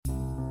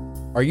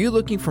Are you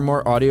looking for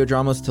more audio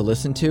dramas to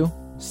listen to?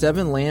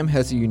 Seven Lamb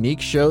has a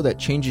unique show that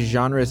changes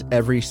genres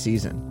every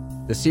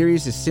season. The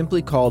series is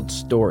simply called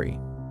Story.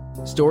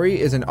 Story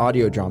is an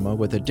audio drama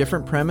with a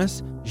different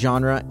premise,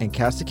 genre, and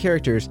cast of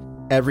characters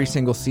every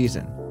single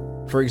season.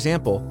 For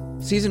example,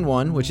 Season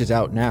 1, which is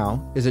out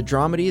now, is a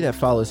dramedy that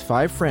follows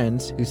 5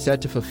 friends who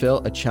set to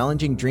fulfill a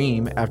challenging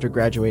dream after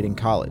graduating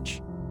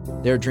college.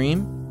 Their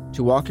dream?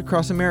 To walk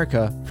across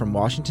America from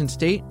Washington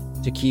State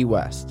to Key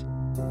West.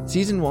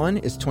 Season 1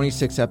 is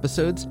 26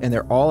 episodes, and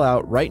they're all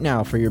out right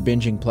now for your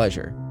binging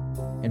pleasure.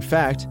 In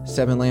fact,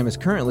 Seven Lamb is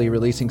currently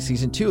releasing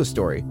Season 2 of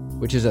Story,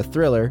 which is a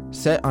thriller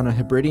set on a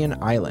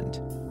Hebridean island.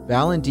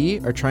 Val and Dee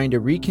are trying to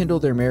rekindle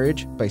their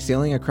marriage by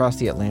sailing across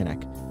the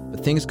Atlantic,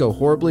 but things go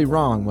horribly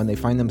wrong when they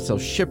find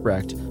themselves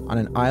shipwrecked on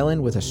an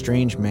island with a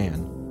strange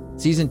man.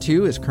 Season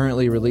 2 is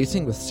currently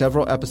releasing with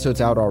several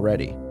episodes out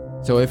already.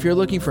 So if you're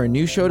looking for a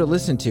new show to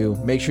listen to,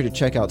 make sure to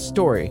check out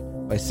Story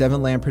by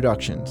Seven Lamb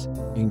Productions.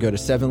 You can go to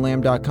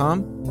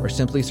sevenlamb.com or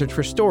simply search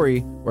for Story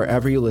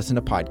wherever you listen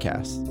to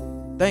podcasts.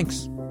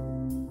 Thanks.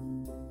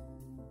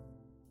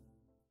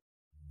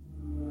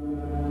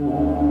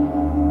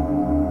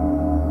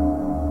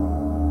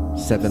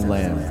 Seven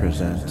Lamb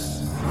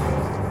presents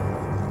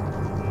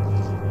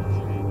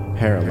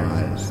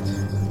Paralyzed.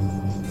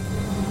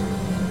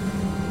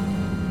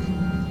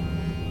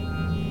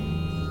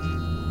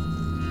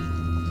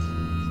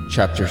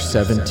 Chapter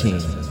 17,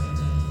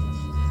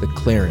 The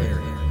Clearing,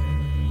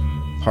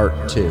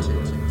 Part 2.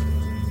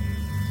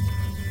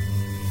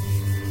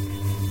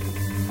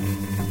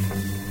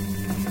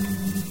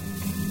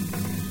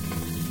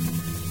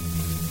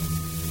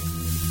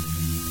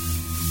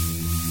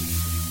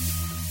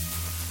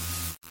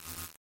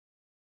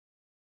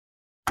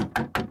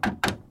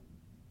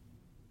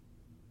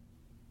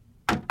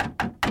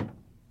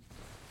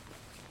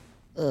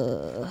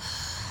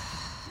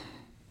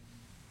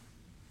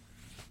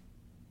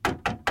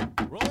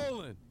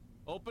 Roland,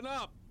 open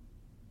up.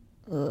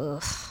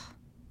 Ugh.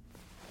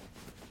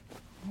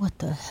 What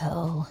the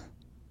hell?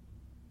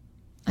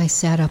 I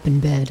sat up in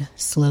bed,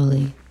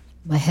 slowly.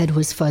 My head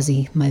was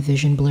fuzzy, my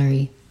vision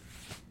blurry.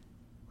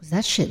 Was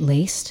that shit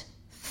laced?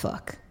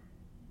 Fuck.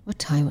 What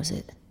time was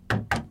it?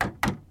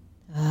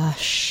 Ah,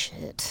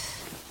 shit.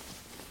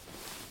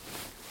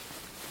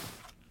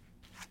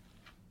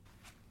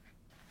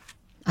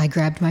 I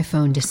grabbed my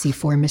phone to see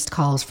 4 missed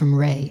calls from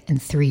Ray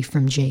and 3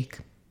 from Jake.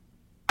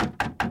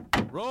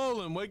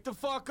 Roland, wake the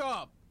fuck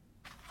up.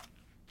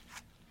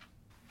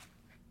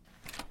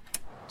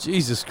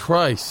 Jesus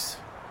Christ.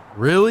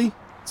 Really?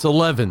 It's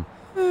 11.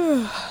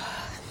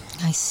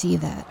 I see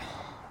that.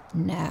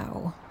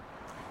 Now.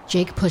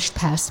 Jake pushed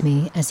past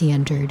me as he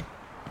entered.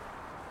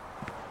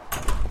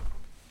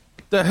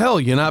 The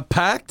hell, you're not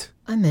packed?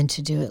 I meant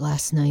to do it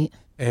last night.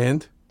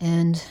 And?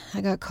 And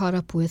I got caught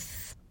up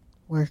with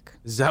work.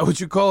 Is that what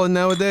you call it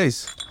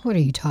nowadays? What are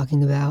you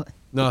talking about?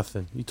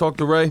 Nothing. You talked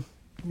to Ray?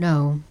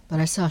 No, but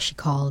I saw she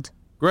called.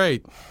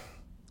 Great.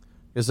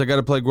 Guess I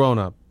gotta play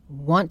grown-up.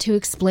 Want to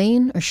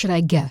explain, or should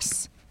I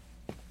guess?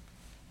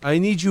 I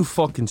need you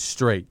fucking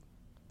straight.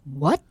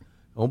 What?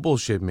 Don't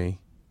bullshit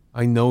me.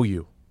 I know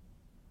you.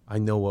 I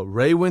know what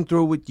Ray went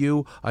through with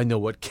you. I know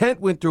what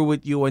Kent went through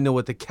with you. I know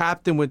what the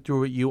captain went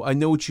through with you. I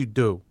know what you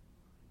do.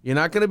 You're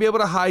not going to be able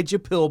to hide your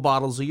pill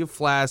bottles or your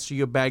flasks or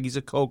your baggies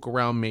of coke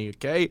around me,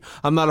 okay?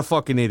 I'm not a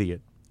fucking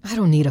idiot. I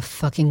don't need a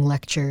fucking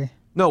lecture.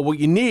 No, what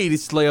you need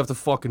is to lay off the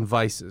fucking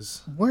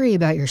vices. Worry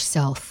about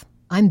yourself.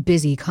 I'm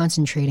busy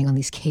concentrating on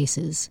these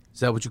cases. Is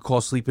that what you call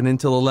sleeping in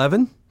till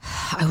 11?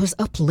 I was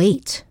up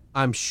late.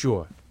 I'm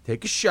sure.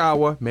 Take a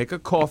shower, make a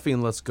coffee,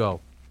 and let's go.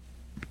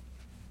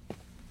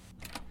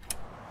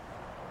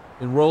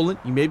 And Roland,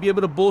 you may be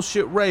able to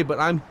bullshit Ray, but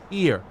I'm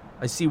here.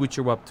 I see what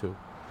you're up to.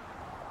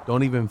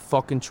 Don't even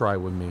fucking try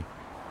with me.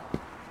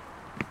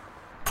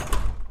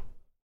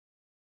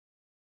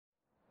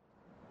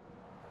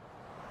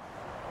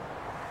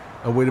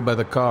 I waited by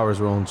the car as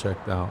Roland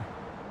checked out.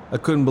 I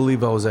couldn't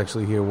believe I was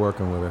actually here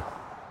working with her.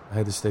 I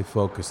had to stay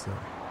focused, though.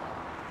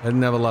 I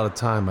didn't have a lot of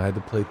time. I had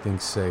to play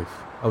things safe.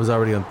 I was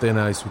already on thin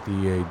ice with the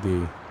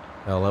EAD.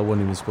 Hell, I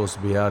wasn't even supposed to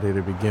be out here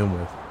to begin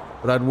with.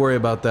 But I'd worry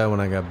about that when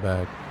I got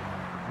back.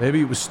 Maybe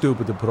it was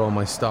stupid to put all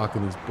my stock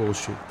in these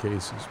bullshit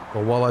cases.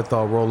 But while I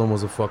thought Roland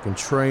was a fucking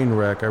train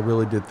wreck, I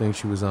really did think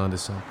she was onto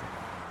something.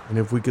 And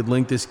if we could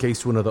link this case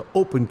to another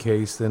open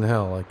case, then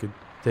hell, I could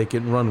take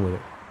it and run with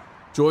it.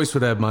 Joyce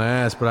would have my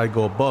ass, but I'd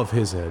go above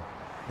his head.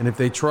 And if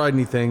they tried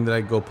anything, then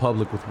I'd go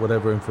public with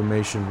whatever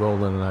information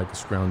Roland and I could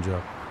scrounge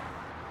up.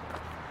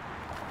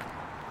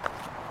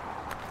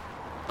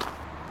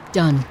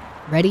 Done.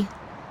 Ready?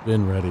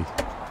 Been ready.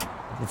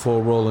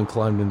 Before Roland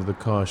climbed into the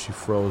car, she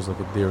froze like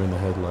a deer in the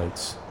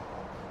headlights.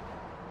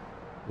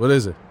 What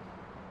is it?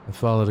 I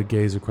followed her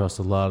gaze across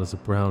the lot as a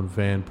brown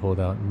van pulled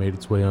out and made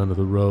its way onto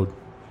the road.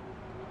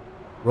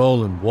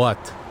 Roland,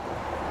 what?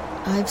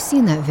 I've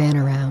seen that van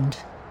around.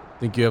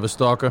 Think you have a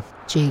stalker?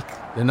 Jake.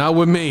 They're not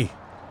with me.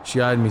 She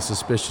eyed me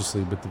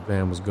suspiciously, but the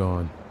van was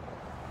gone.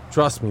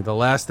 Trust me, the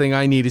last thing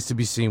I need is to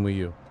be seen with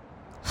you.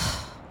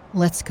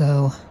 Let's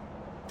go.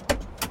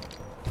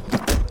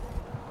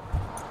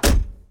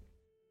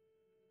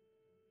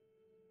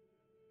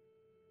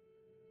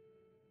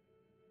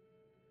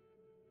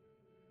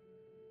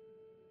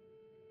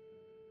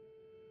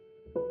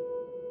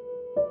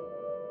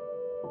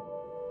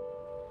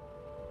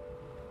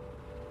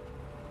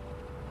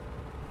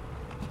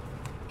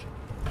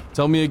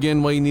 Tell me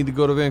again why you need to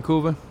go to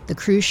Vancouver? The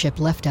cruise ship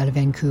left out of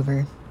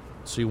Vancouver.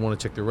 So you want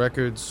to check the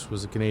records?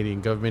 Was the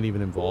Canadian government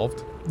even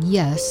involved?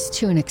 Yes,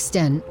 to an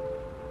extent.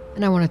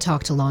 And I want to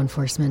talk to law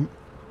enforcement.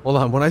 Hold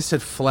on, when I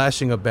said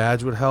flashing a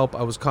badge would help,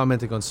 I was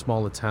commenting on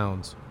smaller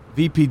towns.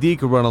 VPD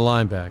could run a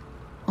line back.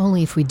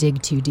 Only if we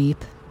dig too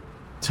deep.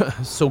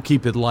 So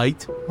keep it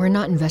light? We're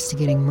not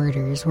investigating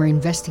murders. We're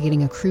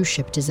investigating a cruise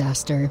ship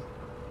disaster.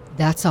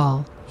 That's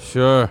all.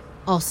 Sure.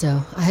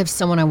 Also, I have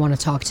someone I want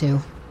to talk to.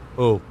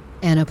 Who?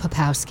 Anna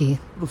Popowski.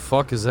 Who the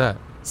fuck is that?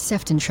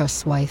 Sefton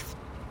Trust's wife.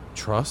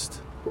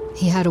 Trust?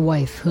 He had a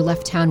wife who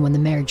left town when the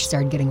marriage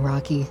started getting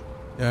rocky.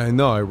 Yeah, I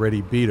know, I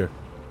already beat her.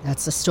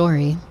 That's the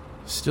story.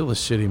 Still a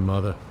shitty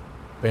mother.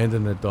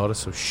 Abandoned her daughter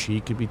so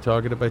she could be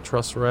targeted by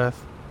Trust's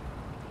wrath?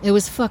 It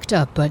was fucked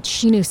up, but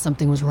she knew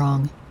something was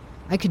wrong.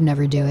 I could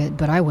never do it,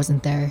 but I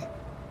wasn't there.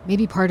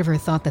 Maybe part of her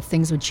thought that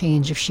things would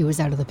change if she was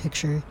out of the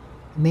picture.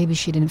 Maybe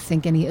she didn't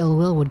think any ill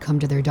will would come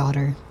to their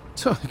daughter.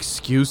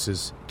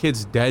 Excuses.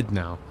 Kid's dead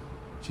now.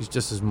 She's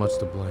just as much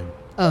to blame.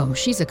 Oh,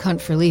 she's a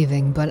cunt for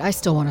leaving, but I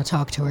still want to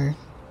talk to her.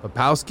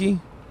 Popowski?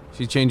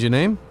 She changed your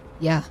name?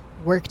 Yeah,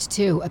 worked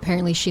too.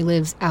 Apparently she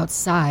lives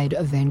outside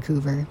of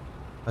Vancouver.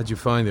 How'd you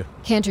find her?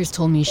 Cantors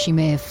told me she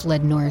may have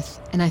fled north,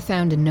 and I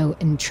found a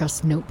note in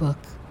Trust's notebook.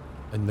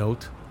 A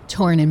note?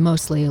 Torn and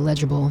mostly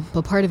illegible,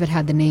 but part of it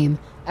had the name.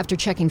 After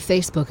checking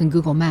Facebook and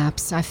Google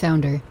Maps, I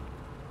found her.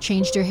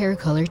 Changed her hair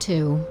color,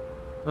 too.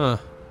 Huh.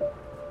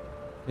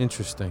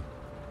 Interesting.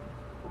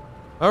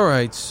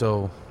 Alright,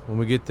 so when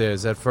we get there,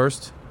 is that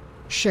first?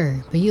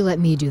 Sure, but you let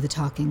me do the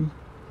talking.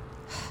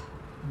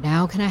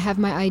 Now can I have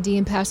my ID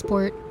and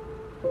passport?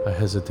 I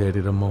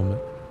hesitated a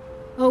moment.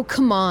 Oh,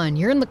 come on,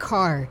 you're in the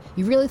car.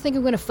 You really think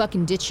I'm gonna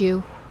fucking ditch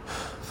you?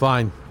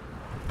 Fine.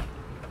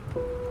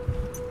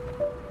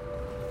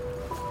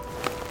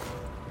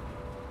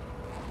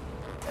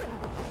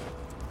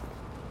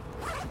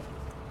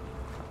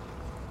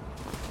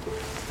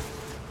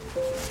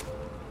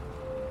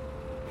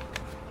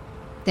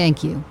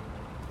 Thank you.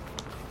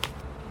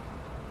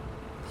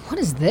 What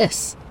is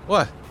this?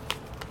 What?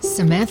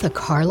 Samantha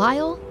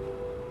Carlisle?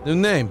 New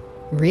name?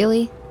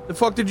 Really? The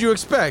fuck did you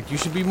expect? You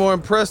should be more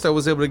impressed I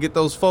was able to get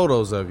those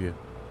photos of you.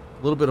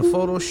 A little bit of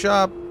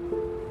Photoshop.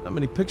 Not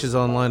many pictures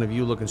online of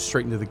you looking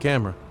straight into the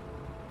camera.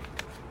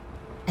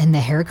 And the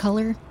hair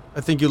color?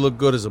 I think you look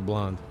good as a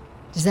blonde.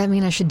 Does that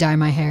mean I should dye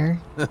my hair?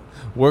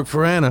 Work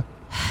for Anna.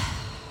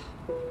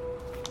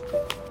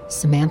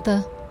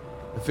 Samantha?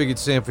 I figured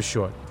Sam for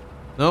short.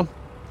 No?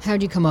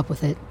 How'd you come up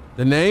with it?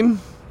 The name?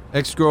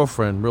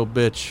 Ex-girlfriend, real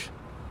bitch.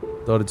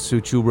 Thought it'd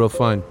suit you real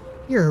fine.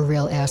 You're a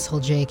real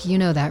asshole, Jake. You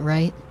know that,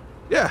 right?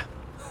 Yeah.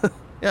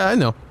 Yeah, I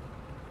know.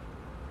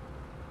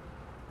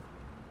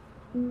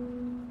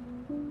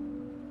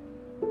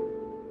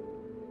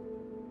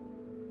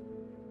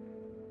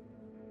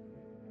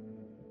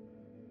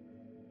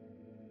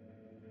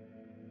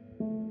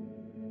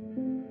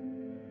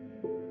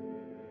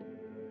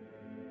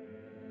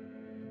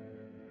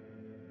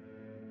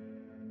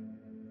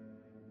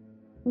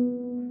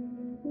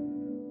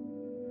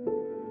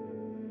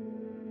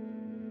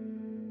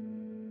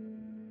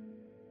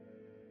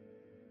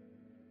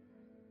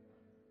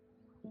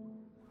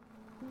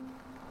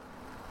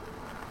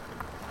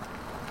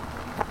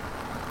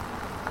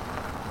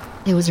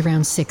 It was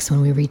around 6 when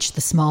we reached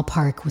the small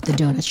park with the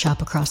donut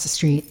shop across the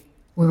street.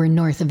 We were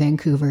north of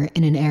Vancouver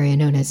in an area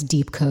known as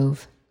Deep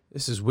Cove.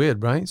 This is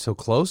weird, right? So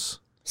close?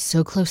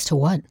 So close to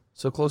what?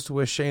 So close to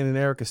where Shane and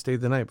Erica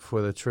stayed the night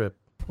before their trip.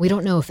 We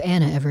don't know if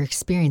Anna ever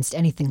experienced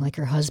anything like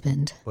her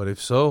husband. But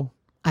if so...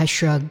 I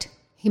shrugged.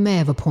 He may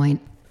have a point,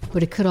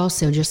 but it could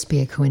also just be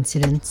a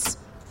coincidence.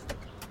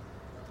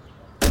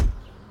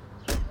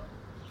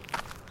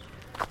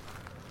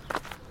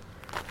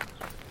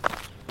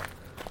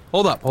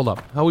 Hold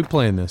up. How are we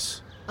playing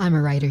this? I'm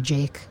a writer,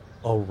 Jake.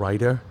 A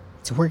writer?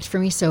 It's worked for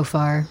me so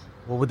far.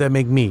 What would that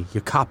make me?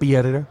 Your copy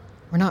editor?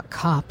 We're not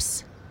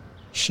cops.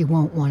 She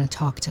won't want to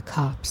talk to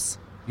cops.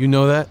 You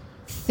know that?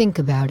 Think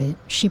about it.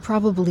 She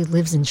probably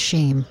lives in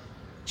shame.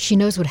 She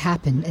knows what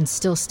happened and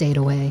still stayed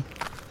away.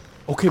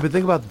 Okay, but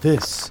think about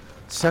this.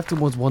 Sefton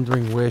was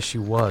wondering where she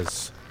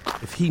was.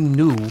 If he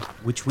knew,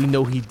 which we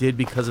know he did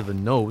because of the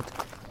note,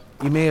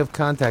 he may have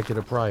contacted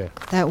her prior.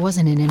 That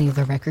wasn't in any of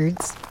the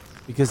records.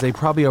 Because they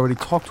probably already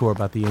talked to her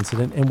about the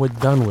incident and were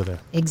done with her.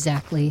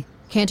 Exactly.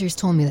 Cantors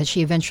told me that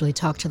she eventually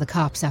talked to the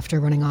cops after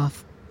running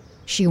off.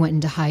 She went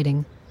into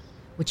hiding,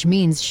 which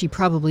means she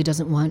probably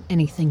doesn't want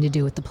anything to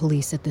do with the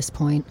police at this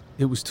point.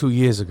 It was 2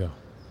 years ago.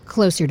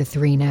 Closer to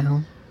 3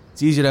 now.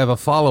 It's easier to have a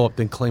follow-up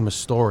than claim a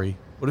story.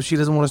 What if she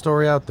doesn't want a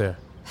story out there?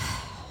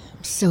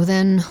 So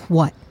then,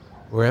 what?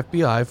 We're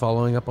FBI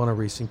following up on a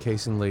recent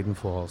case in Layden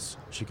Falls.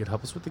 She could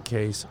help us with the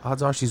case.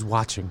 Odds are she's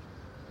watching.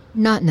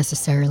 Not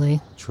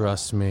necessarily.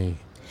 Trust me.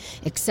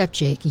 Except,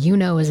 Jake, you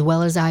know as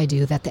well as I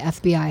do that the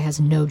FBI has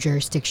no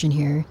jurisdiction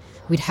here.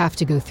 We'd have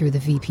to go through the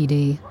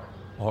VPD.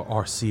 Or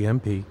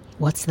RCMP.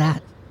 What's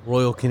that?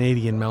 Royal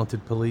Canadian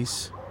Mounted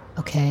Police.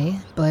 Okay,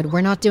 but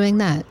we're not doing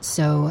that,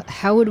 so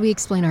how would we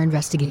explain our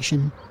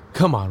investigation?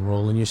 Come on,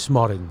 Roland, you're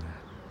smarter than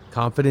that.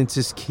 Confidence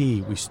is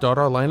key. We start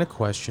our line of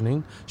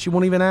questioning. She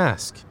won't even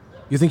ask.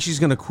 You think she's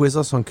going to quiz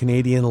us on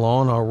Canadian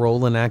law and our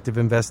role in active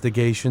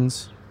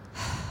investigations?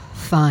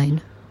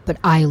 Fine, but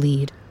I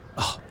lead.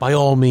 By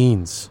all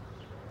means.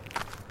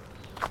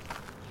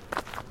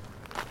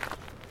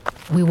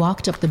 We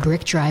walked up the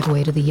brick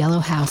driveway to the yellow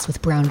house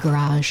with brown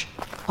garage.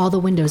 All the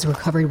windows were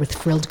covered with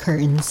frilled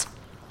curtains.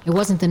 It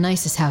wasn't the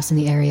nicest house in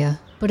the area,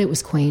 but it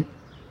was quaint.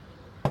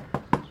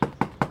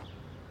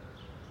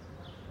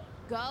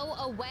 Go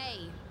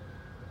away.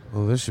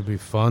 Well, this should be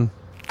fun.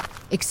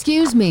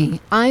 Excuse me,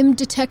 I'm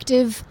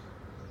Detective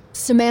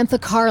Samantha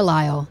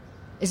Carlisle.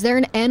 Is there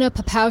an Anna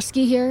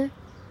Popowski here?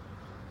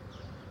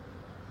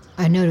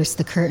 I noticed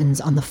the curtains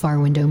on the far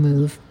window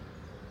move.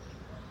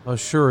 How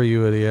sure are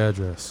you of the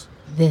address?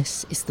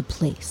 This is the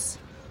place.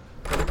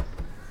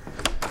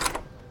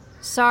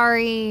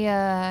 Sorry,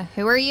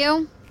 who are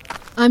you?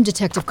 I'm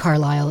Detective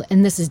Carlisle,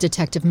 and this is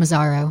Detective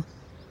Mazzaro.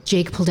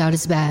 Jake pulled out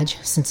his badge,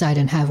 since I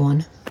didn't have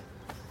one.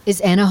 Is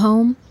Anna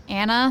home?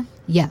 Anna?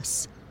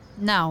 Yes.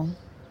 No.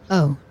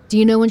 Oh, do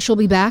you know when she'll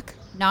be back?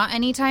 Not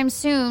anytime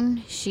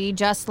soon. She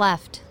just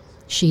left.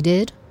 She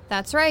did?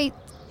 That's right.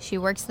 She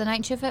works the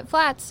night shift at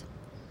Flats.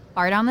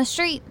 Bar down the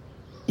street.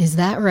 Is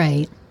that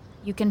right?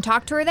 You can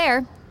talk to her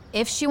there,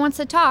 if she wants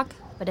to talk.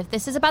 But if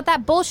this is about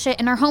that bullshit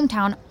in her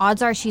hometown,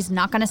 odds are she's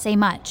not gonna say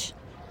much.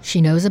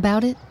 She knows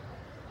about it?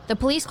 The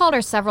police called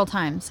her several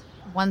times,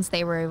 once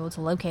they were able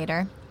to locate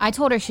her. I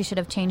told her she should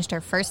have changed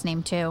her first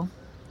name, too.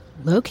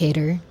 Locate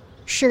her?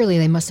 Surely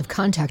they must have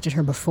contacted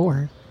her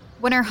before.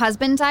 When her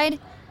husband died,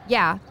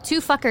 yeah, 2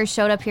 fuckers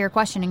showed up here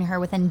questioning her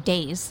within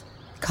days.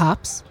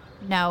 Cops?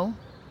 No.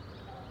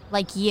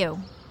 Like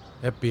you.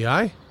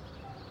 FBI?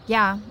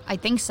 Yeah, I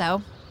think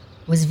so.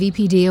 Was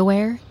VPD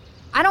aware?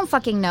 I don't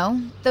fucking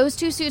know. Those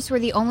 2 suits were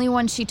the only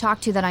ones she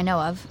talked to that I know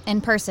of, in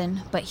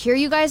person. But here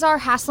you guys are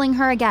hassling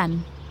her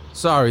again.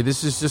 Sorry,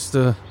 this is just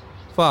a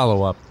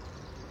follow-up.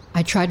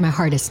 I tried my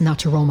hardest not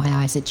to roll my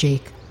eyes at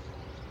Jake.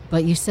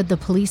 But you said the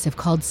police have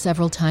called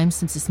several times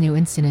since this new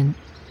incident.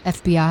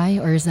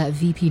 FBI, or is that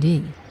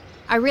VPD?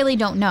 I really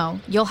don't know.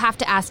 You'll have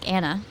to ask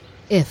Anna.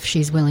 If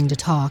she's willing to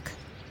talk.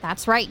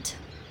 That's right.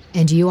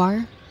 And you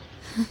are?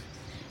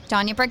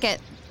 Tanya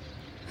Prickett.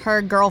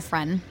 Her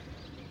girlfriend.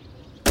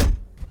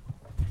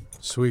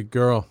 Sweet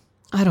girl.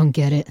 I don't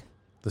get it.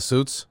 The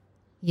suits?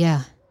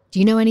 Yeah. Do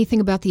you know anything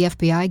about the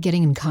FBI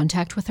getting in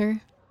contact with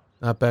her?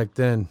 Not back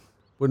then.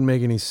 Wouldn't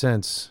make any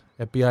sense.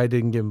 FBI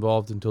didn't get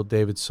involved until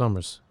David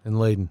Summers in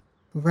Layden.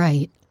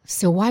 Right.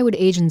 So why would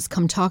agents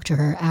come talk to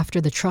her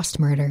after the Trust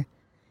murder?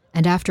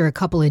 And after a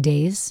couple of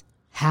days?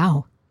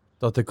 How?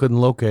 Thought they couldn't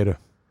locate her.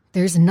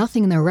 There's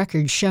nothing in their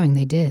records showing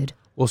they did.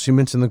 Well, she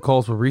mentioned the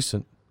calls were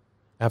recent.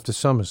 After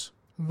Summers.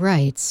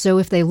 Right. So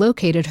if they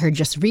located her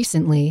just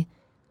recently,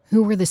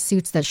 who were the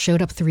suits that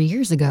showed up 3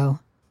 years ago?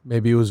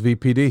 Maybe it was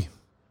VPD.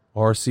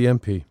 Or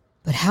CMP.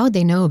 But how'd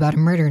they know about a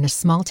murder in a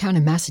small town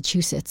in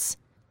Massachusetts?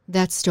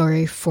 That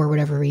story, for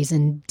whatever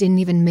reason, didn't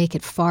even make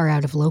it far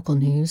out of local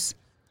news.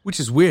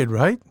 Which is weird,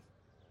 right?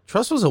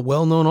 Trust was a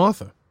well-known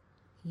author.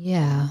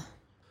 Yeah.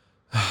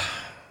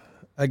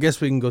 I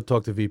guess we can go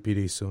talk to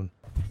VPD soon.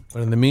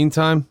 But in the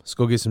meantime, let's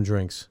go get some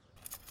drinks.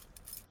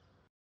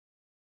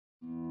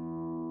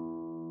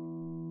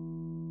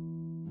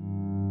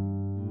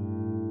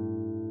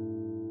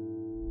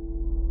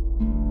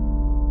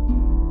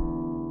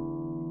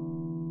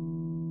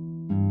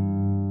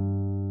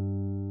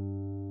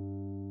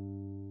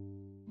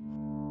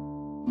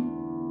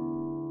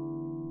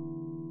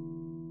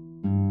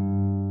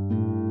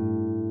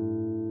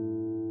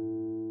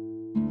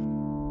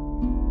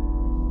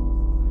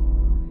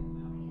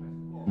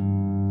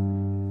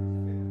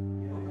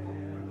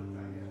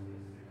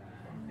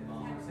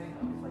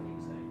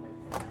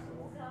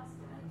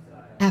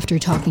 After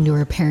talking to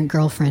her parent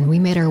girlfriend, we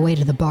made our way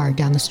to the bar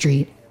down the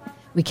street.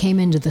 We came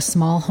into the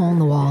small hole in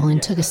the wall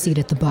and took a seat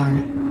at the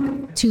bar.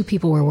 2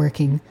 people were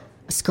working.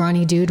 A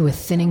scrawny dude with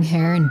thinning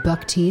hair and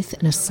buck teeth,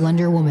 and a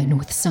slender woman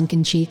with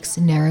sunken cheeks,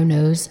 narrow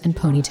nose, and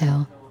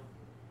ponytail.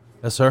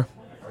 Yes, sir?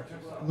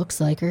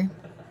 Looks like her.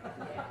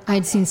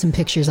 I'd seen some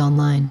pictures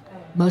online,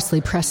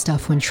 mostly press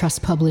stuff when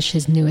Trust published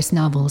his newest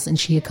novels, and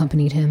she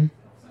accompanied him.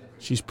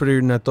 She's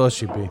prettier than I thought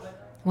she'd be.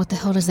 What the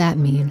hell does that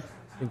mean?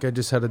 I think I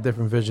just had a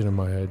different vision in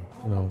my head,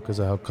 because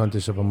of how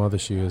cuntish of a mother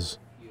she is.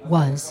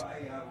 Was.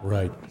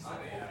 Right.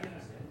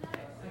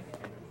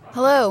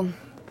 Hello.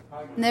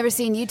 Never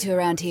seen you 2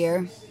 around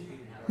here.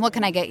 What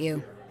can I get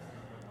you?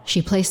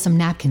 She placed some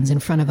napkins in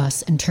front of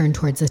us and turned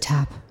towards the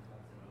tap.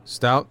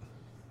 Stout?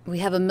 We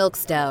have a milk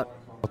stout.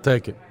 I'll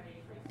take it.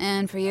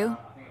 And for you?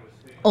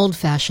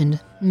 Old-fashioned,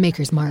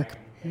 Maker's Mark.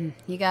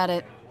 You got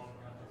it.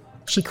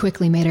 She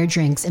quickly made our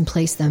drinks and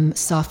placed them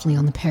softly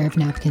on the pair of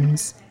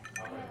napkins.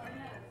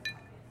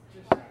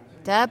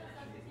 Deb?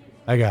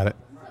 I got it.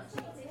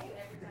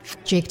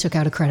 Jake took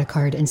out a credit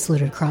card and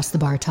slid it across the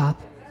bar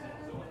top.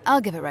 I'll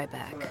give it right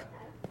back.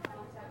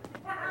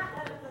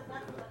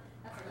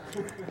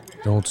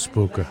 Don't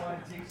spook her.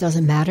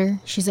 Doesn't matter.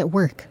 She's at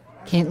work.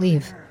 Can't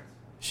leave.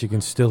 She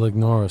can still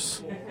ignore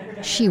us.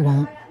 She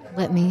won't.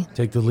 Let me.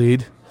 Take the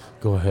lead.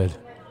 Go ahead.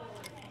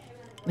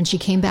 When she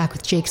came back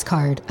with Jake's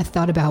card, I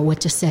thought about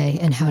what to say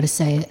and how to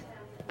say it.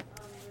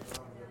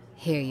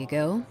 Here you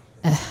go.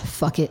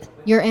 Fuck it.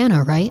 You're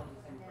Anna, right?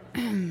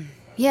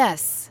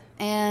 Yes,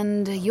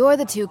 and you're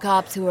the 2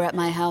 cops who were at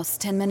my house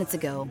 10 minutes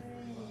ago.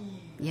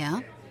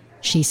 Yeah?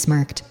 She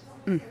smirked.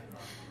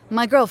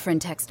 My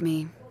girlfriend texted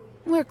me.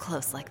 We're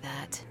close like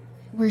that.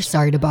 We're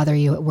sorry to bother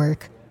you at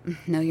work.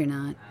 No, you're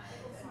not.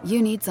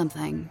 You need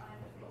something.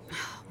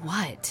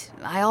 What?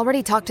 I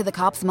already talked to the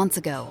cops months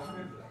ago.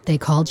 They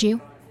called you?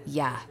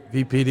 Yeah.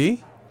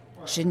 VPD?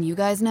 Shouldn't you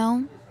guys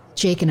know?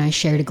 Jake and I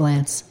shared a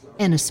glance.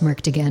 Anna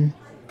smirked again.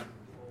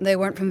 They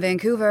weren't from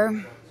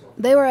Vancouver.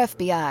 They were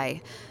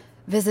FBI.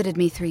 Visited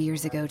me 3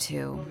 years ago,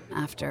 too.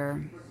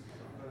 After,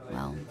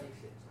 well,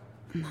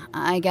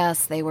 I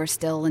guess they were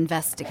still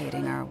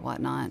investigating or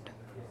whatnot.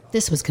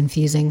 This was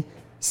confusing.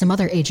 Some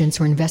other agents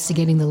were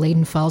investigating the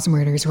Layden Falls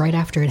murders right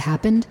after it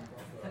happened,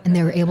 and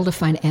they were able to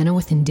find Anna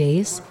within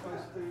days?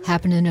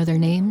 Happen to know their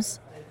names?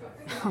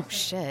 Oh,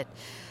 shit.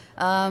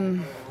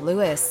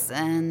 Lewis,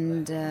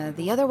 and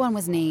the other one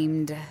was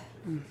named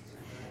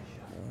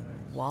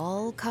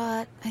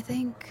Walcott, I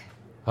think.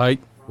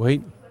 Height,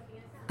 weight?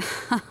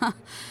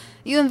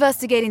 You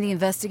investigating the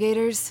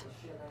investigators?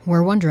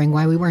 We're wondering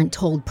why we weren't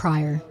told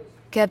prior.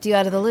 Kept you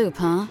out of the loop,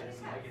 huh?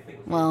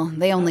 Well,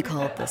 they only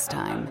called this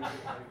time.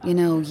 You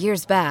know,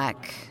 years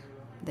back,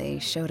 they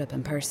showed up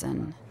in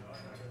person.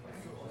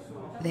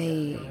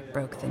 They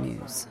broke the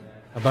news.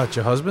 About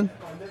your husband?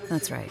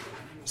 That's right.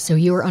 So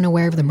you were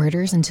unaware of the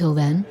murders until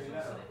then?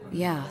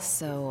 Yeah,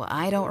 so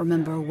I don't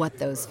remember what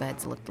those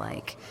feds looked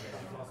like.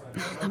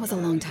 That was a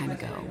long time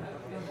ago.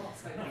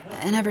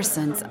 And ever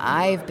since,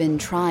 I've been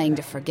trying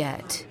to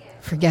forget.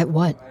 Forget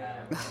what?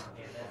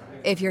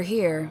 If you're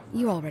here,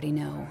 you already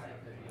know.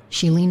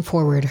 She leaned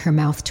forward, her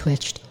mouth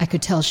twitched. I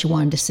could tell she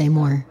wanted to say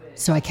more,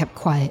 so I kept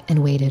quiet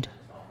and waited.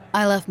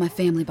 I left my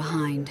family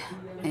behind,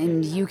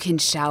 and you can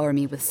shower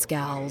me with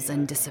scowls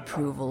and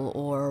disapproval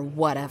or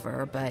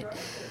whatever, but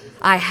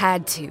I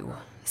had to.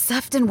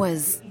 Sefton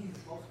was,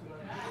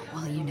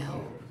 well, you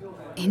know,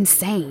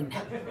 insane.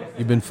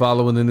 You been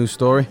following the new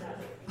story?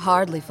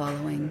 Hardly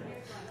following.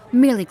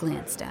 Merely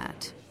glanced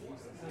at.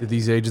 Did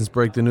these agents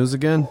break the news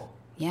again?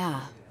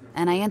 Yeah,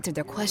 and I answered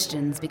their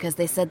questions because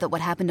they said that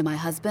what happened to my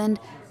husband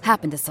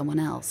happened to someone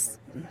else.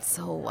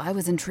 So I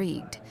was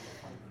intrigued.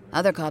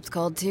 Other cops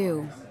called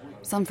too.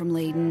 Some from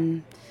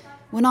Layden.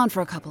 Went on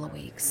for a couple of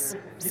weeks.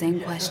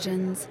 Same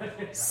questions,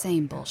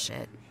 same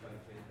bullshit.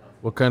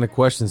 What kind of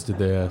questions did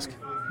they ask?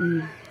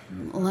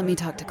 Let me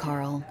talk to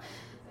Carl.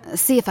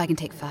 See if I can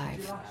take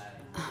 5.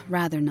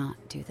 Rather not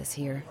do this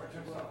here.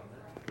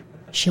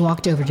 She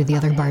walked over to the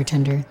other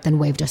bartender, then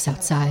waved us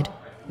outside.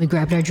 We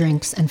grabbed our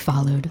drinks and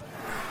followed.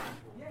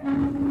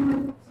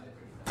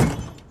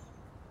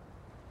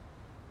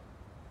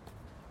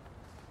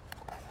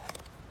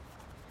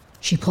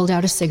 She pulled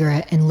out a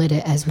cigarette and lit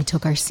it as we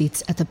took our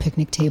seats at the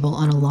picnic table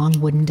on a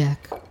long wooden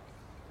deck.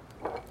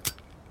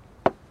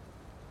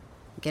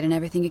 Get in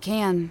everything you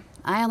can.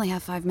 I only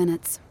have 5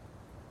 minutes.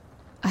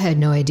 I had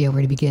no idea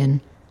where to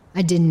begin.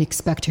 I didn't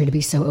expect her to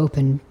be so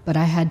open, but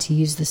I had to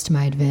use this to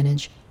my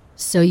advantage.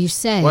 So you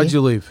say... Why'd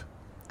you leave?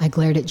 I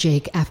glared at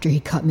Jake after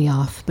he cut me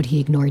off, but he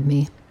ignored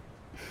me.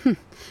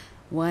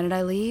 Why did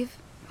I leave?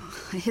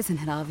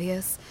 Isn't it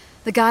obvious?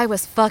 The guy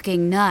was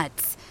fucking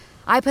nuts.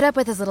 I put up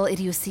with his little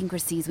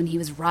idiosyncrasies when he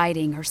was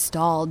riding or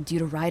stalled due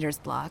to writer's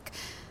block.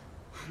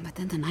 But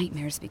then the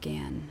nightmares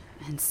began,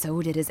 and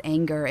so did his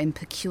anger and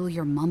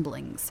peculiar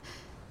mumblings.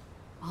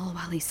 All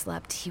while he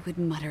slept, he would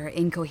mutter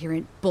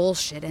incoherent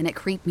bullshit, and it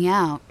creeped me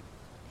out.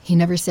 He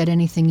never said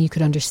anything you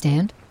could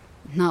understand?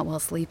 Not while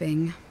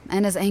sleeping.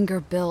 And his anger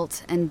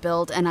built, and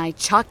I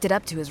chalked it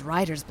up to his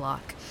writer's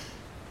block.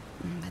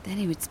 But then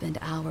he would spend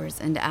hours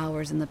and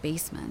hours in the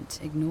basement,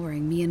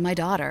 ignoring me and my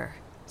daughter.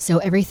 So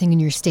everything in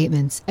your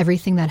statements,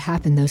 everything that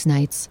happened those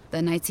nights...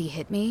 The nights he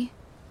hit me?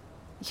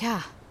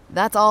 Yeah,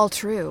 that's all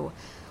true.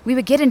 We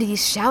would get into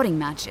these shouting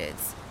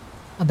matches.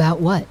 About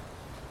what?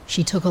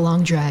 She took a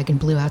long drag and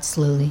blew out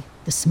slowly,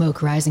 the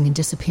smoke rising and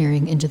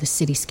disappearing into the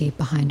cityscape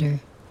behind her.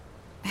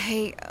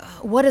 Hey,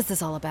 what is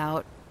this all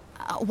about?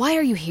 Why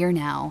are you here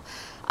now?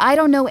 I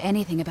don't know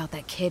anything about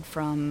that kid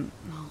from...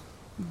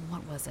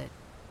 what was it?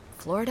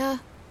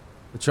 Florida?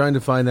 We're trying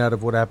to find out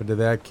if what happened to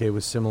that kid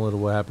was similar to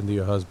what happened to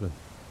your husband.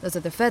 Those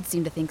other feds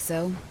seem to think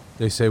so.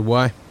 They say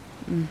why?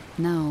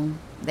 No,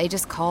 they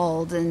just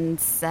called and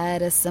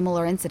said a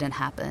similar incident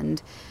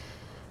happened.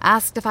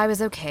 Asked if I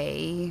was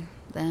okay,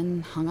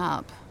 then hung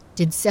up.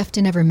 Did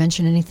Sefton ever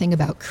mention anything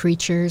about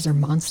creatures or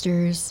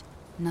monsters?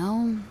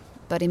 No,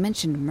 but he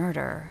mentioned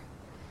murder.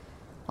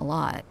 A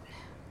lot.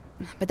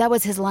 But that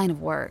was his line of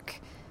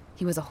work.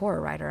 He was a horror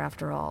writer,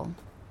 after all.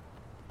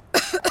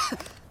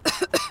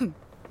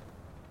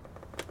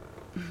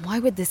 Why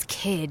would this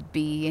kid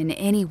be in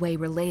any way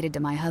related to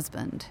my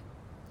husband?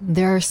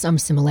 There are some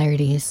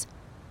similarities.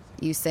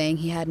 You saying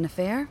he had an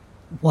affair?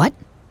 What?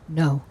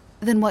 No.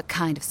 Then what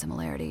kind of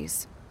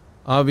similarities?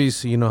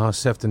 Obviously, you know how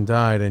Sefton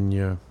died and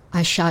you're...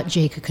 I shot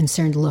Jake a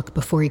concerned look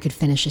before he could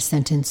finish his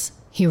sentence.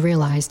 He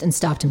realized and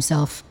stopped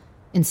himself.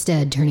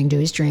 instead turning to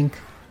his drink.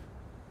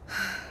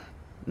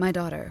 My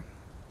daughter.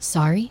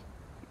 Sorry?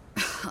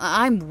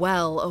 I'm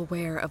well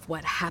aware of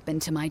what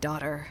happened to my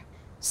daughter.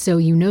 So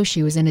you know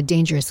she was in a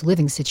dangerous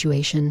living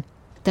situation.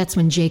 That's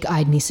when Jake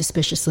eyed me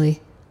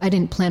suspiciously. I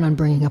didn't plan on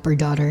bringing up her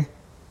daughter.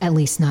 At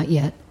least not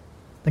yet.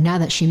 But now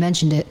that she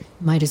mentioned it,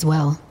 might as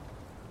well.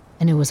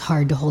 And it was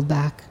hard to hold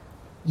back.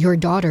 Your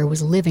daughter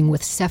was living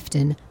with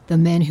Sefton, the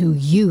man who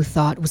you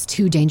thought was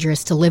too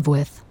dangerous to live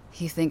with.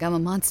 You think I'm a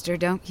monster,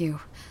 don't you?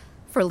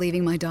 For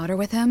leaving my daughter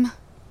with him?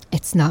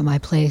 It's not my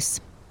place.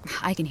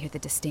 I can hear the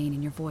disdain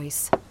in your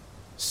voice.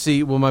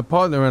 See, what my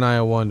partner and I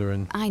are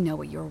wondering... I know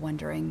what you're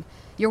wondering.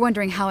 You're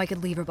wondering how I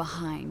could leave her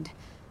behind.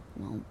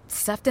 Well,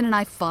 Sefton and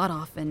I fought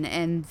often,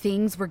 and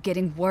things were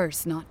getting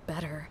worse, not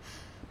better.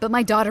 But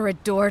my daughter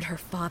adored her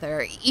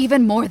father,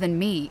 even more than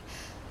me.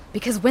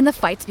 Because when the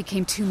fights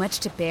became too much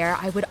to bear,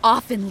 I would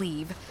often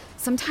leave,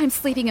 sometimes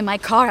sleeping in my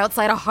car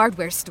outside a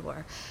hardware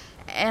store.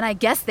 And I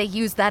guess they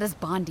used that as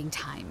bonding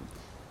time.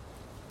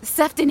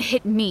 Sefton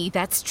hit me,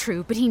 that's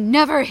true, but he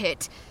never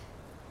hit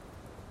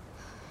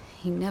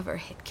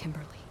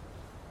Kimberly.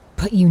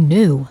 But you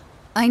knew.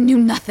 I knew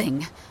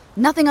nothing.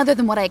 Nothing other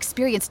than what I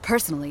experienced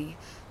personally.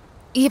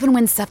 Even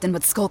when Sefton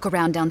would skulk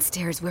around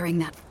downstairs wearing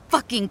that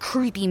fucking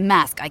creepy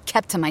mask I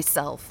kept to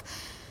myself.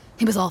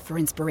 It was all for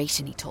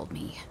inspiration, he told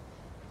me.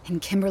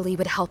 And Kimberly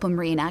would help him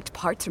reenact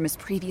parts from his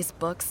previous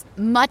books,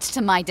 much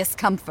to my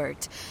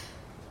discomfort.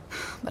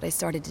 But I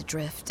started to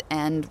drift,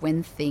 and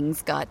when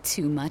things got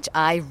too much,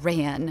 I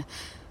ran.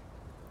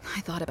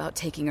 I thought about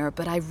taking her,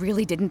 but I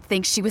really didn't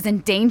think she was in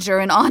danger,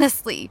 and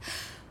honestly,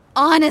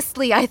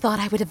 I thought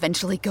I would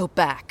eventually go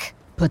back.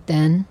 But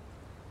then?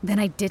 Then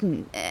I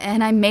didn't,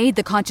 and I made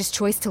the conscious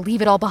choice to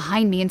leave it all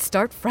behind me and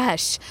start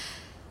fresh.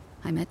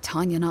 I met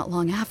Tanya not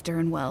long after,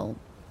 and well,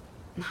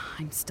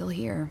 I'm still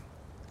here.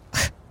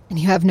 And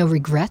you have no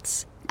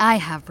regrets? I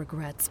have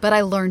regrets, but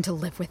I learned to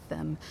live with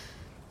them.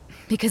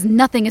 Because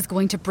nothing is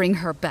going to bring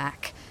her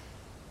back.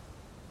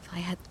 If I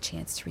had the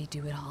chance to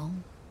redo it all,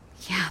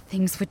 yeah,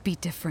 things would be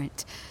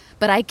different.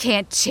 But I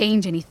can't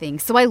change anything,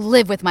 so I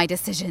live with my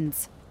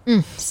decisions.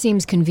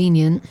 Seems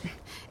convenient.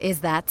 Is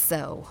that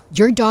so?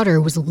 Your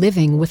daughter was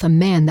living with a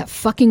man that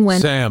fucking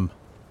went... Sam!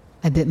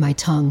 I bit my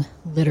tongue,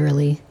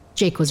 literally.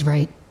 Jake was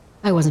right.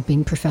 I wasn't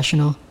being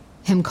professional.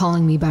 Him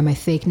calling me by my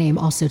fake name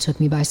also took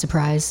me by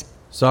surprise.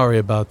 Sorry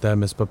about that,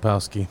 Miss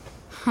Popowski.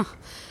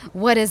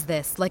 What is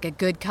this, like a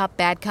good cop,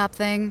 bad cop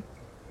thing?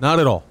 Not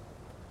at all.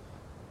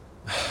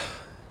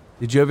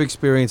 Did you ever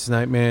experience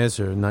nightmares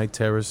or night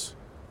terrors?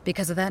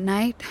 Because of that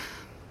night?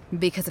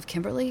 Because of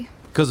Kimberly?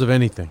 Because of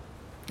anything.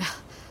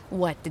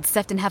 What, did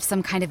Sefton have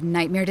some kind of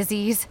nightmare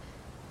disease?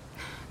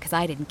 Because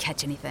I didn't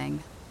catch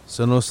anything.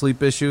 So no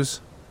sleep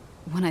issues?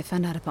 When I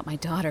found out about my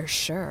daughter,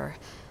 sure.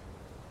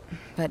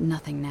 But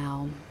nothing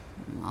now.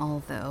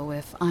 Although,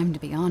 if I'm to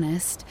be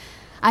honest,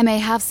 I may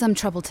have some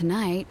trouble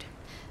tonight,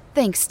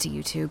 thanks to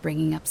you two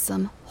bringing up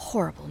some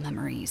horrible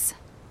memories.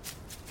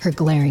 Her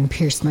glaring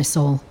pierced my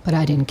soul, but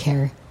I didn't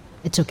care.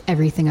 It took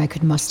everything I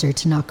could muster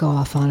to not go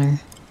off on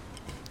her.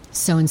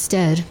 So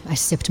instead, I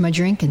sipped my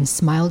drink and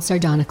smiled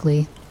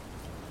sardonically.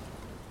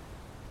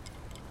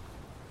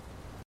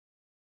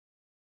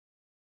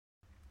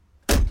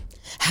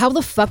 How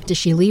the fuck does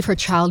she leave her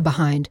child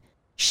behind?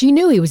 She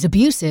knew he was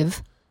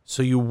abusive.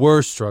 So you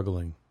were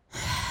struggling.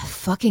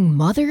 Fucking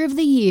mother of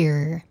the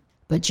year.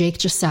 But Jake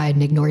just sighed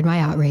and ignored my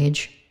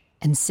outrage.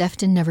 And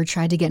Sefton never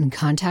tried to get in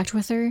contact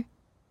with her?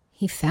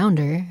 He found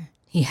her.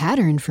 He had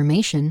her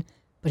information,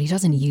 but he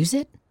doesn't use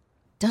it?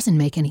 Doesn't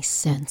make any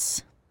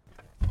sense.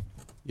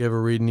 You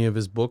ever read any of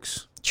his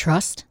books?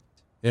 Trust?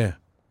 Yeah.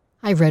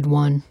 I read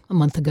one a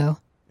month ago.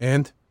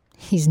 And?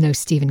 He's no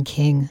Stephen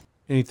King.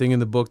 Anything in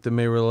the book that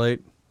may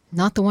relate?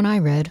 Not the one I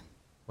read.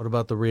 What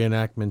about the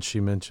reenactment she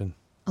mentioned?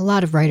 A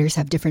lot of writers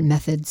have different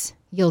methods.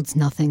 Yields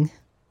nothing.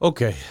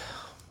 Okay.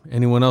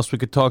 Anyone else we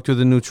could talk to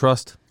the new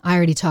trust? I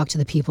already talked to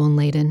the people in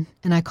Layden,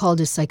 and I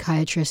called a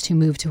psychiatrist who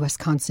moved to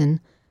Wisconsin,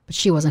 but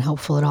she wasn't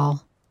helpful at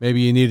all.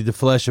 Maybe you needed to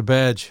flash a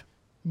badge.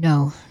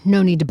 No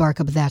need to bark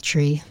up that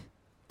tree.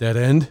 Dead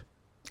end?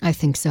 I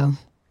think so.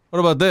 What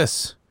about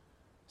this?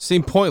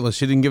 Seemed pointless.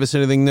 She didn't give us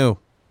anything new.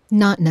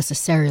 Not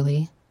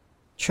necessarily.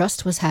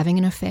 Trust was having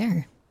an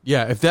affair.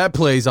 Yeah, if that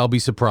plays, I'll be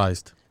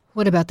surprised.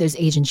 What about those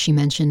agents she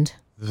mentioned?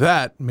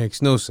 That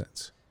makes no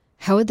sense.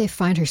 How would they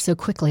find her so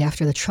quickly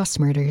after the Trust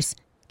murders?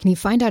 Can you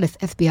find out if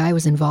FBI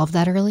was involved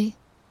that early?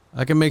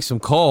 I can make some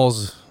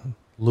calls.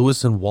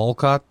 Lewis and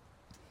Walcott?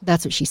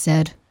 That's what she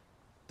said.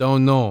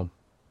 Don't know them.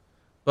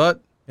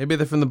 But maybe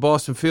they're from the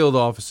Boston field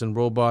office and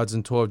Robards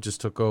and Torv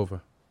just took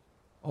over.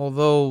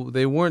 Although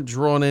they weren't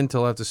drawn in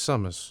till after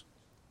Summers.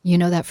 You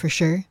know that for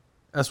sure?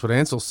 That's what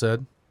Ansel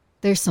said.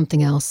 There's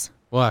something else.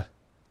 What?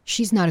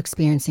 She's not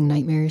experiencing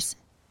nightmares.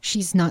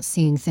 She's not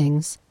seeing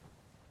things.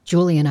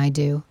 Julie and I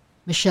do.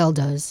 Michelle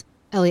does.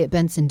 Elliot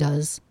Benson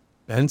does.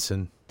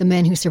 Benson? The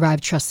man who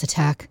survived Trust's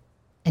attack.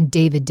 And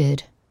David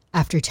did,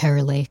 after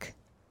Terror Lake.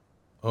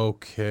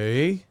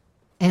 Okay.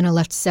 Anna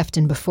left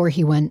Sefton before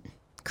he went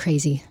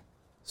crazy.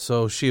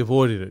 So she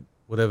avoided it,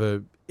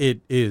 whatever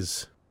it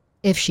is.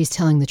 If she's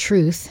telling the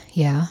truth,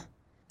 yeah.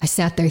 I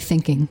sat there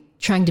thinking,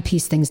 trying to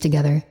piece things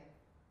together.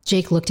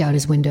 Jake looked out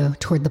his window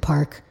toward the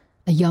park.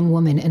 A young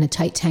woman in a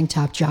tight tank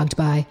top jogged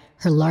by,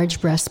 her large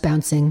breasts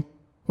bouncing.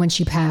 When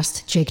she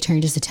passed, Jake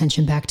turned his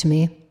attention back to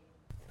me.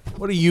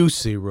 What do you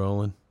see,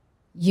 Roland?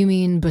 You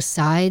mean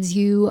besides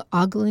you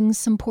ogling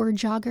some poor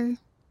jogger?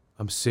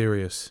 I'm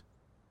serious.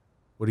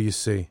 What do you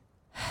see?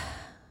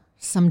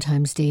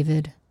 Sometimes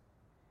David.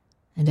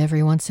 And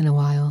every once in a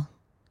while,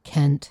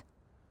 Kent.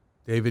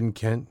 David and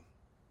Kent?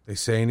 They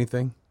say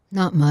anything?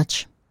 Not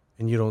much.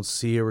 And you don't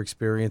see or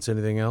experience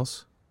anything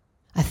else?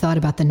 I thought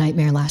about the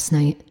nightmare last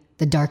night.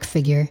 The dark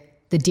figure.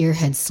 The deer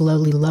head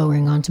slowly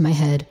lowering onto my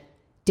head.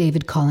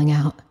 David calling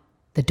out.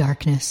 The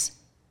darkness.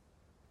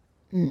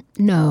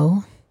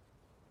 No.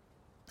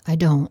 I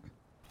don't.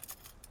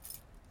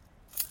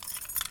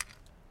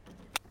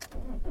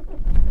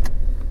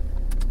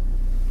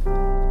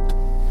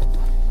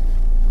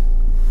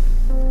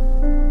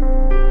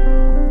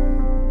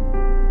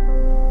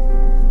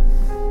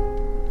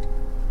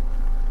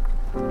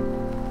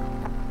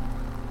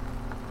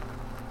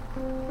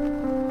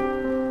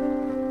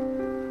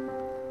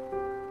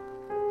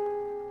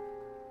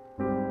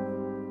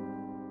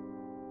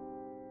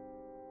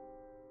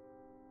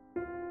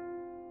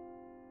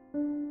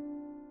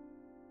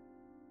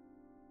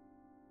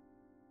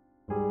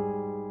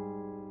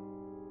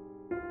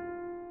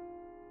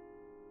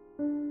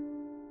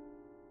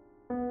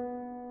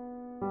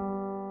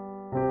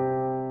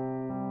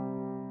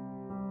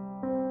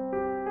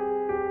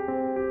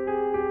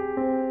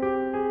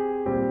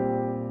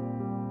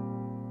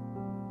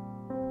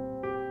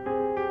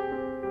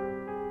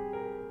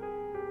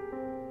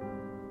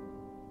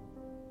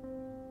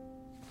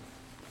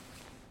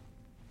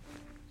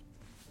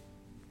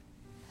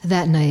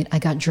 That night, I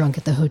got drunk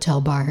at the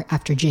hotel bar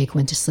after Jake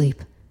went to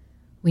sleep.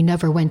 We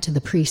never went to the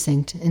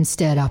precinct,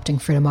 instead opting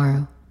for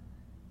tomorrow.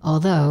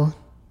 Although,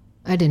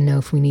 I didn't know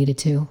if we needed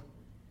to.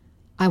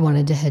 I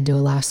wanted to head to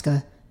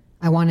Alaska.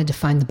 I wanted to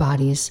find the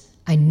bodies.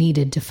 I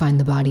needed to find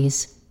the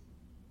bodies.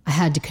 I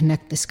had to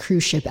connect this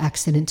cruise ship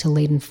accident to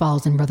Layden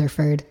Falls in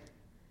Rutherford.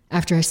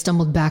 After I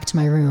stumbled back to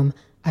my room,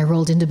 I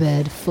rolled into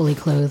bed, fully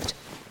clothed.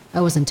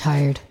 I wasn't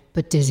tired,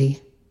 but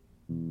dizzy.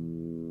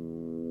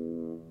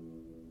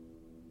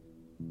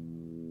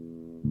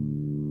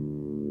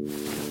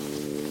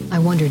 I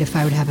wondered if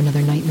I would have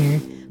another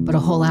nightmare, but a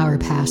whole hour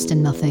passed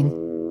and nothing.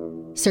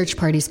 Search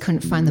parties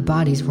couldn't find the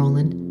bodies,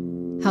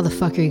 Roland. How the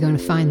fuck are you going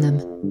to find them?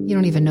 You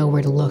don't even know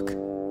where to look.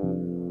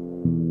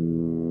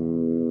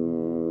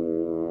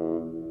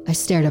 I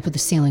stared up at the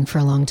ceiling for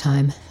a long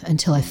time,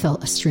 until I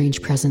felt a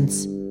strange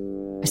presence.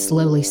 I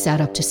slowly sat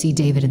up to see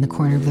David in the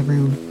corner of the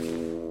room.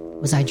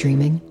 Was I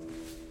dreaming?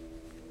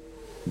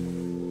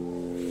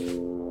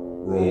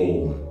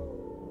 Roll.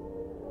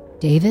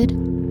 David? I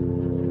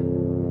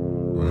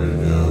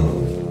know.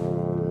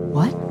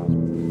 What?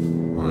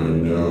 I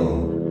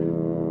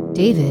know.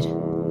 David?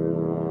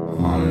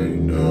 I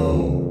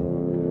know.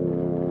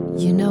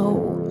 You know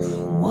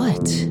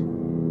what?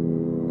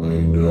 I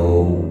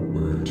know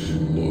where to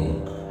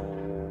look.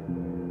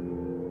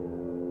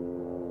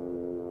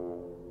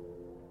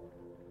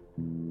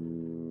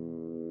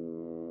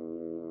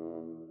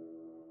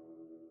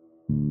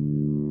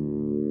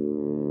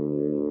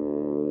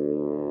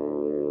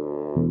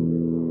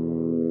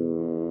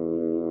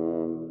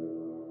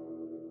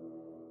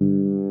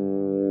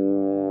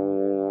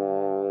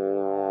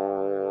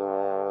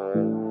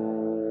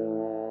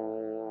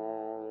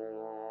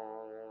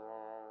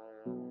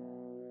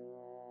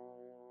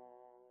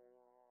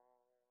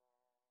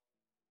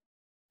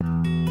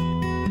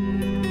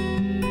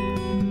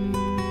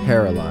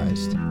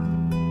 Paralyzed.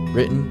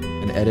 Written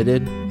and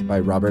edited by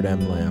Robert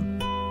M. Lamb.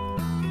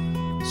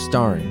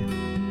 Starring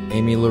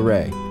Amy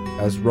LeRae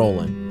as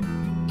Roland,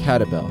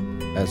 Catabel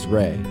as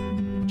Ray,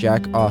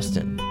 Jack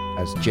Austin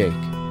as Jake,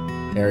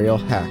 Ariel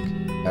Hack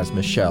as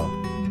Michelle,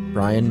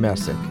 Brian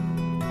Messick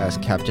as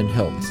Captain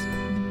Hiltz,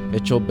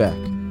 Mitchell Beck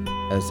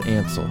as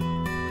Ansel,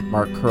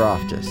 Mark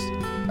Karoftis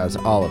as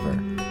Oliver,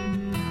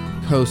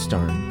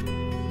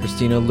 co-starring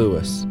Christina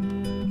Lewis,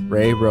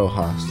 Ray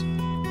Rojas,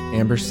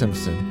 Amber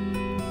Simpson,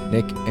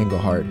 Nick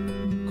Engelhard,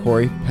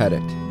 Corey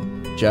Pettit,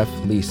 Jeff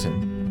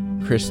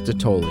Leeson, Chris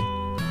Datoli,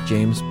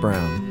 James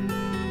Brown,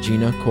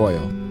 Gina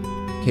Coyle,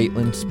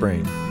 Caitlin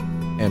Spring,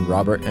 and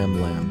Robert M.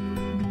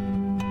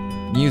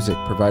 Lamb. Music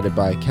provided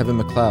by Kevin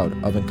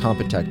MacLeod of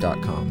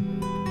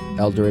Incompetech.com,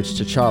 Eldridge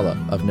T'Challa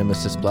of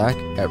Nemesis Black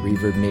at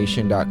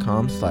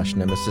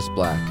ReverbNation.com/Nemesis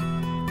Black,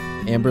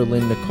 Amber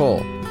Lynn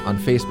Nicole on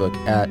Facebook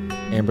at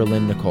Amber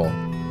Lynn Nicole,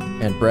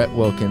 and Brett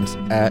Wilkins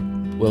at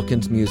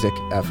Wilkins Music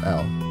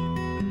FL.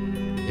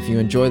 If you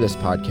enjoy this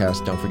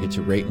podcast, don't forget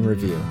to rate and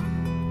review.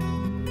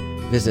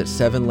 Visit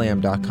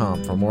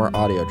 7lamb.com for more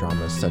audio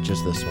dramas such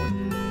as this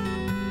one.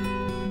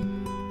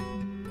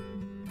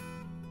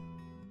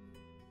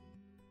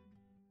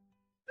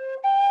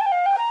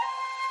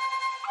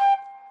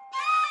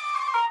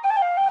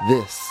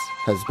 This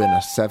has been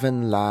a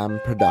 7 Lamb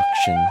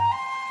production.